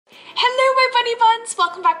Bunny Buns!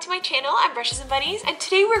 Welcome back to my channel. I'm Brushes and Bunnies, and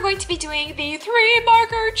today we're going to be doing the 3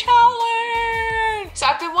 marker challenge! So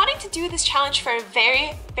I've been wanting to do this challenge for a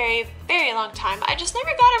very long time. I just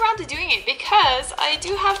never got around to doing it because I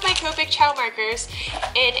do have my Copic Chow markers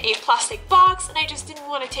in a plastic box, and I just didn't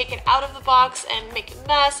want to take it out of the box and make a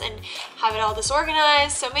mess and have it all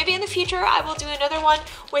disorganized. So maybe in the future I will do another one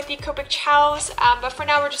with the Copic Chows, but for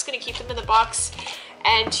now we're just going to keep them in the box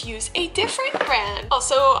and use a different brand.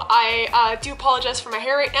 Also, I do apologize for my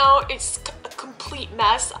hair right now. It's a complete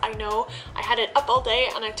mess. I know. I had it up all day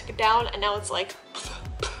and I took it down and now it's like...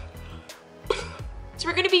 So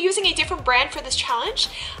we're going to be using a different brand for this challenge.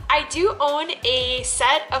 I do own a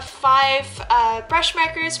set of 5 brush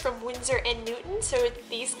markers from Winsor and Newton. So it's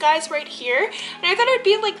these guys right here. And I thought it would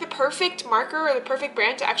be like the perfect marker or the perfect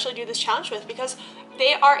brand to actually do this challenge with because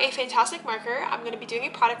they are a fantastic marker. I'm going to be doing a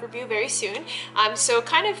product review very soon. So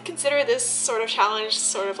kind of consider this sort of challenge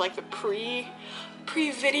sort of like the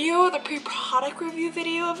pre-video, the pre-product review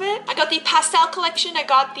video of it. I got the pastel collection. I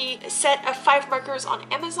got the set of 5 markers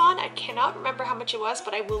on Amazon. I cannot remember how much it was,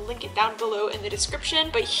 but I will link it down below in the description.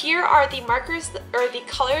 But here are the markers or the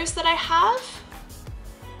colors that I have.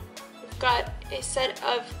 We've got a set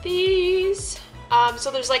of these.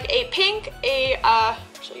 So there's like a pink,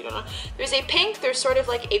 actually you don't know. There's a pink, there's sort of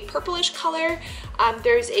like a purplish color,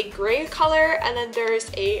 there's a gray color, and then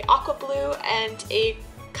there's a aqua blue and a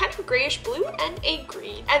kind of grayish blue and a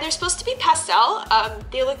green. And they're supposed to be pastel.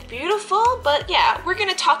 They look beautiful, but yeah, we're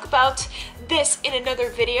gonna talk about this in another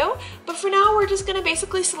video. But for now, we're just gonna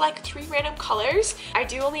basically select 3 random colors. I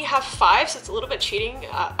do only have 5, so it's a little bit cheating.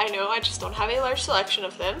 I know, I just don't have a large selection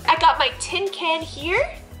of them. I got my tin can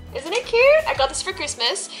here. Isn't it cute? I got this for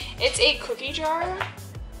Christmas. It's a cookie jar,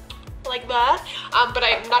 like that. But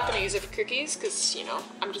I'm not gonna use it for cookies because, you know,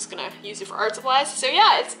 I'm just gonna use it for art supplies. So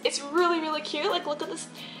yeah, it's really cute. Like, look at this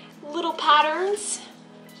little patterns.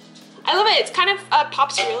 I love it. It's kind of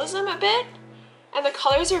pops realism a bit, and the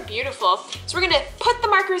colors are beautiful. So we're gonna put the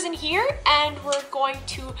markers in here, and we're going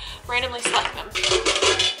to randomly select them.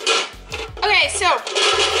 Okay, so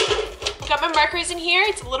I've got my markers in here.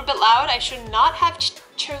 It's a little bit loud. I should not have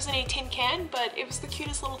chosen a tin can, but it was the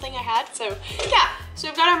cutest little thing I had. So yeah, so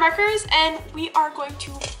we've got our markers and we are going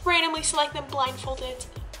to randomly select them blindfolded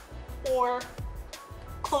or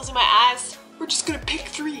closing my eyes. We're just gonna pick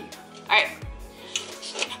 3. All right.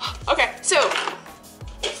 Okay, so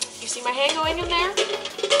you see my hand going in there?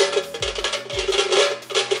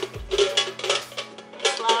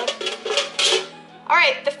 It's loud. All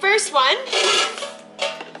right, the first one.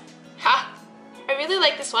 I really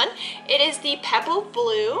like this one. It is the Pebble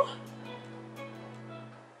Blue.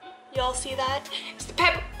 Y'all see that? It's the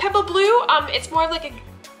Pebble Blue. It's more of like a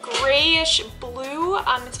grayish blue.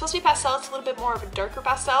 It's supposed to be pastel. It's a little bit more of a darker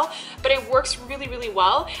pastel, but it works really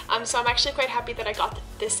well. So I'm actually quite happy that I got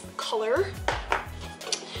this color.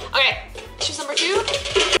 Okay, choose number 2.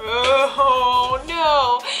 Oh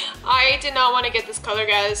no, I did not want to get this color,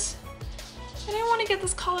 guys. I didn't want to get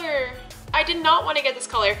this color. I did not want to get this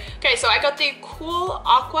color. Okay, so I got the Cool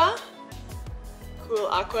Aqua. Cool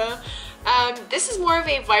Aqua. This is more of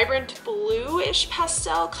a vibrant bluish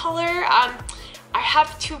pastel color. I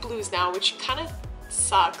have 2 blues now, which kind of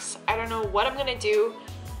sucks. I don't know what I'm gonna do.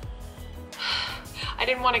 I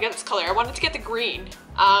didn't want to get this color. I wanted to get the green.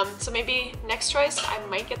 So maybe next choice, I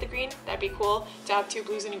might get the green. That'd be cool to have 2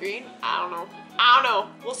 blues and a green. I don't know.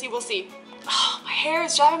 We'll see. Oh, my hair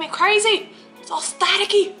is driving me crazy. It's all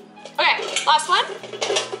staticky. Okay, last one.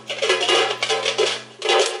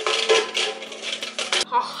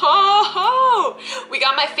 Oh, we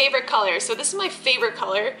got my favorite color. So this is my favorite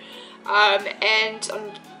color, and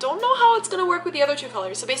don't know how it's gonna work with the other 2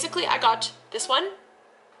 colors. So basically, I got this one.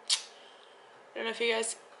 I don't know if you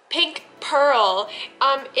guys. Pink Pearl.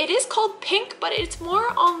 It is called pink, but it's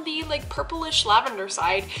more on the like purplish lavender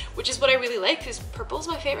side, which is what I really like because purple is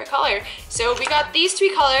my favorite color. So we got these 3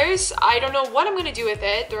 colors. I don't know what I'm gonna do with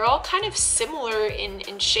it. They're all kind of similar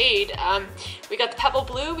in shade. We got the Pebble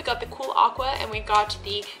Blue, we got the Cool Aqua, and we got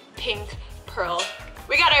the Pink Pearl.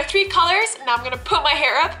 We got our 3 colors. Now I'm gonna put my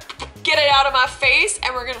hair up, get it out of my face,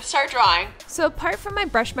 and we're gonna start drawing. So apart from my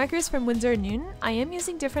brush markers from Winsor & Newton, I am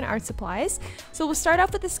using different art supplies. So we'll start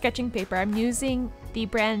off with the sketching paper. I'm using the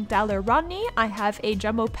brand Rowney. I have a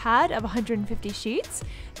jumbo pad of 150 sheets.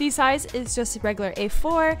 The size is just regular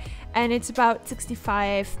A4, and it's about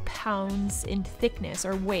 65 pounds in thickness,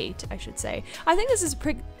 or weight, I should say. I think this is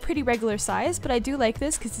pretty regular size, but I do like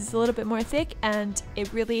this because it's a little bit more thick, and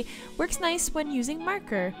it really works nice when using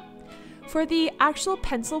marker. For the actual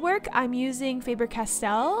pencil work, I'm using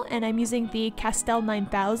Faber-Castell, and I'm using the Castell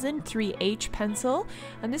 9000 3H pencil.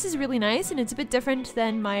 And this is really nice, and it's a bit different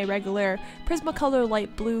than my regular Prismacolor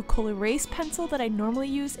light blue Colorase pencil that I normally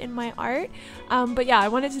use in my art. But yeah, I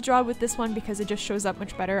wanted to draw with this one because it just shows up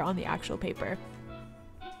much better on the actual paper.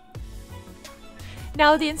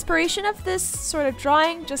 Now, the inspiration of this sort of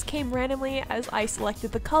drawing just came randomly as I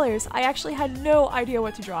selected the colors. I actually had no idea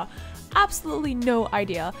what to draw. Absolutely no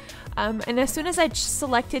idea. And as soon as I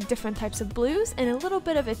selected different types of blues and a little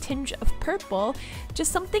bit of a tinge of purple,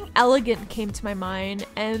 just something elegant came to my mind,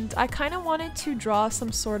 and I kind of wanted to draw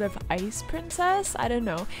some sort of ice princess. I don't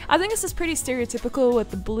know. I think this is pretty stereotypical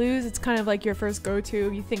with the blues. It's kind of like your first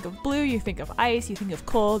go-to. You think of blue, you think of ice, you think of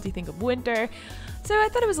cold, you think of winter. So I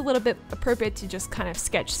thought it was a little bit appropriate to just kind of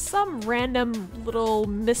sketch some random little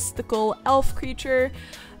mystical elf creature.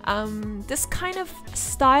 This kind of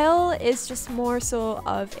style is just more so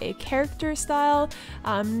of a character style,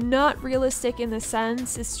 not realistic in the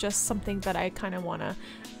sense. It's just something that I kind of want to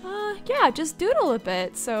yeah, just doodle a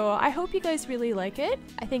bit. So I hope you guys really like it.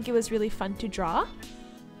 I think it was really fun to draw.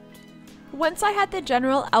 Once I had the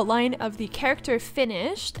general outline of the character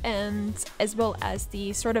finished, and as well as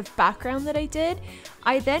the sort of background that I did,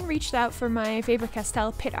 I then reached out for my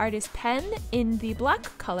Faber-Castell PITT Artist pen in the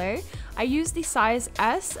black color. I used the size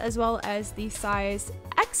S as well as the size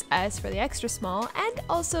XS for the extra small, and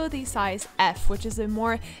also the size F, which is a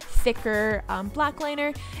more thicker black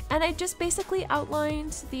liner, and I just basically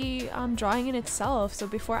outlined the drawing in itself. So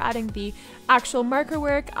before adding the actual marker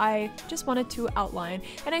work, I just wanted to outline,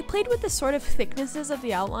 and I played with the sort of thicknesses of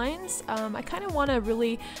the outlines. I kind of want to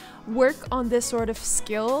really work on this sort of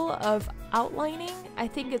skill of outlining. I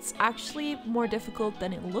think it's actually more difficult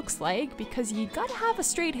than it looks like, because you gotta have a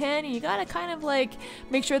straight hand and you gotta kind of like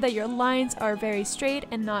make sure that your lines are very straight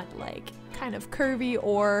and not like kind of curvy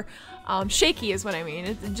or shaky is what I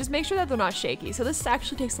mean. Just make sure that they're not shaky. So this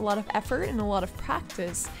actually takes a lot of effort and a lot of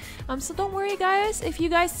practice. So don't worry guys, if you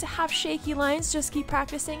guys have shaky lines, just keep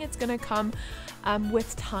practicing. It's gonna come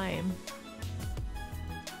with time.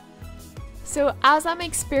 So as I'm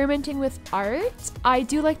experimenting with art, I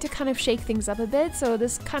do like to kind of shake things up a bit. So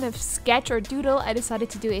this kind of sketch or doodle, I decided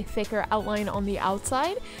to do a thicker outline on the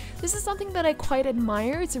outside. This is something that I quite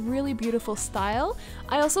admire. It's a really beautiful style.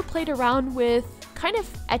 I also played around with kind of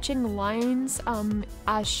etching lines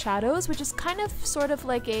as shadows, which is kind of sort of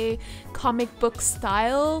like a comic book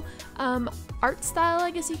style, art style,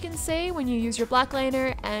 I guess you can say, when you use your black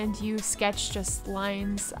liner and you sketch just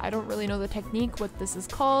lines. I don't really know the technique, what this is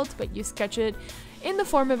called, but you sketch it in the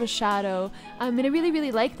form of a shadow. And I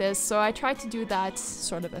really like this, so I tried to do that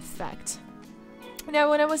sort of effect.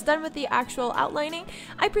 Now, when I was done with the actual outlining,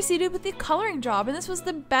 I proceeded with the coloring job, and this was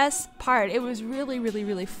the best part. It was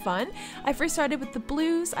really fun. I first started with the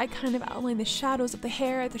blues. I kind of outlined the shadows of the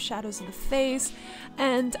hair, the shadows of the face,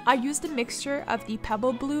 and I used a mixture of the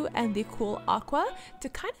pebble blue and the cool aqua to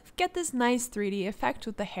kind of get this nice 3D effect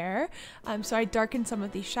with the hair. So I darkened some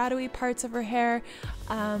of the shadowy parts of her hair,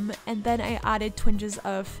 and then I added twinges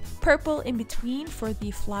of purple in between for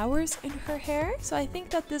the flowers in her hair. So I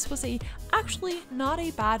think that this was actually not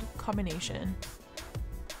a bad combination.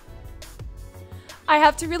 I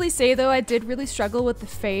have to really say though, I did really struggle with the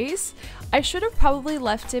face. I should have probably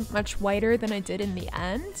left it much whiter than I did in the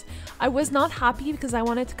end. I was not happy because I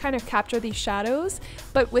wanted to kind of capture these shadows,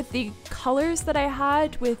 but with the colors that I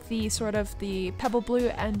had with the sort of the pebble blue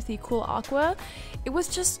and the cool aqua, it was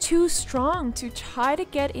just too strong to try to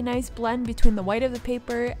get a nice blend between the white of the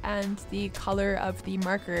paper and the color of the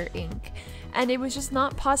marker ink. And it was just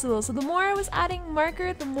not possible. So the more I was adding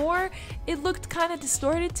marker, the more it looked kind of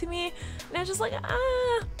distorted to me. And I was just like,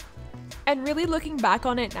 ah. And really looking back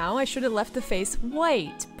on it now, I should have left the face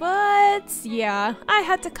white. But yeah, I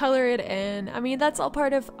had to color it in. I mean, that's all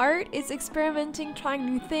part of art. It's experimenting, trying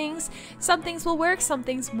new things. Some things will work, some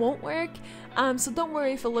things won't work. So don't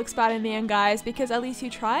worry if it looks bad in the end, guys, because at least you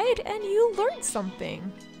tried and you learned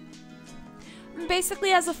something.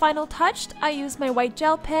 Basically, as a final touch, I used my white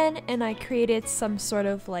gel pen and I created some sort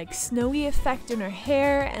of like snowy effect in her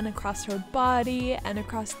hair and across her body and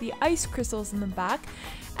across the ice crystals in the back.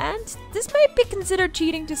 And this might be considered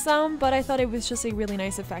cheating to some, but I thought it was just a really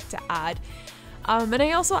nice effect to add. And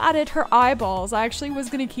I also added her eyeballs. I actually was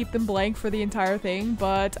going to keep them blank for the entire thing,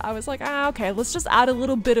 but I was like, okay, let's just add a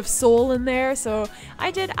little bit of soul in there. So I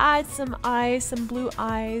did add some eyes, some blue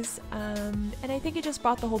eyes, and I think it just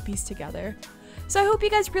brought the whole piece together. So I hope you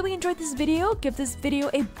guys really enjoyed this video. Give this video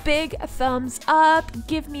a big thumbs up.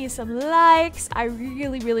 Give me some likes. I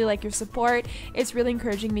really like your support. It's really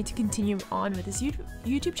encouraging me to continue on with this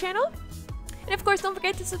YouTube channel. And of course, don't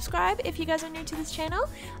forget to subscribe if you guys are new to this channel.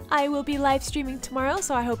 I will be live streaming tomorrow,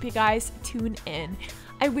 so I hope you guys tune in.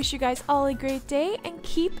 I wish you guys all a great day and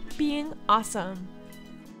keep being awesome.